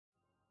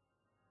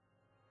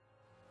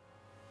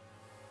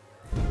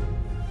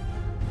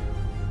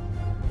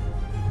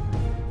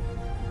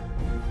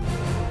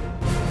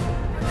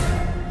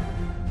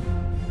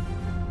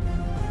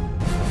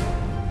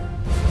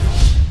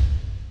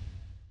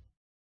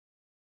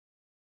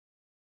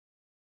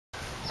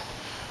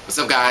What's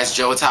up, guys?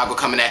 Joe Otago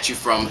coming at you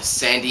from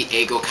San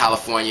Diego,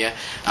 California.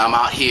 I'm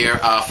out here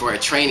for a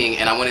training,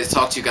 and I wanted to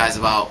talk to you guys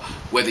about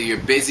whether you're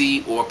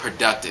busy or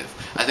productive.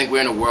 I think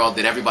we're in a world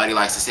that everybody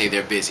likes to say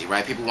they're busy,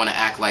 right? People want to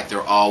act like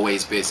they're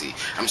always busy.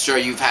 I'm sure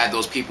you've had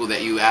those people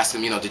that you ask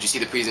them, did you see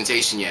the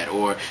presentation yet?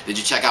 Or did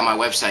you check out my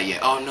website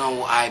yet? Oh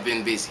no, I've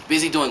been busy.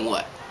 Busy doing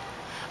what?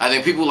 I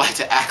think people like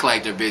to act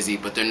like they're busy,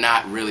 but they're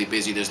not really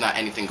busy. There's not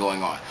anything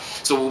going on.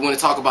 So what we want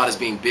to talk about is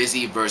being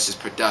busy versus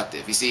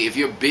productive. You see, if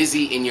you're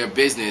busy in your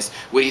business,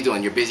 what are you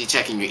doing? You're busy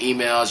checking your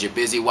emails, you're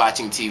busy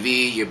watching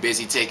TV, you're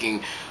busy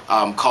taking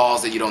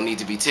calls that you don't need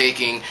to be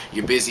taking,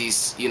 you're busy,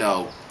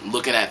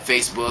 looking at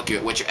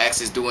Facebook, what your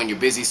ex is doing, you're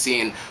busy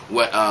seeing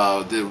what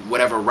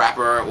whatever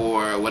rapper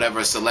or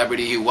whatever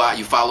celebrity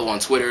you follow on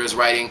Twitter is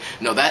writing.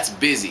 No, that's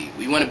busy.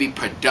 We want to be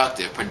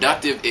productive.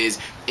 Productive is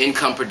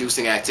income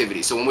producing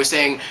activity. So when we're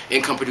saying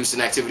income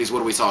producing activities,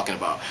 what are we talking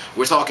about?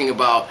 We're talking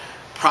about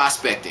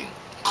prospecting,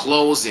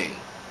 closing,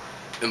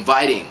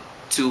 inviting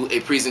to a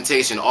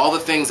presentation, all the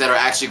things that are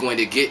actually going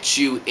to get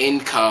you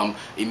income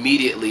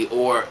immediately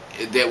or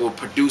that will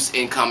produce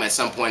income at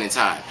some point in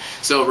time.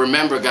 So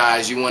remember,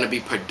 guys, you want to be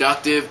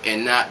productive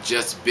and not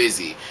just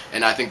busy.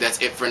 And I think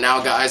that's it for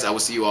now, guys. I will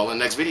see you all in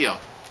the next video.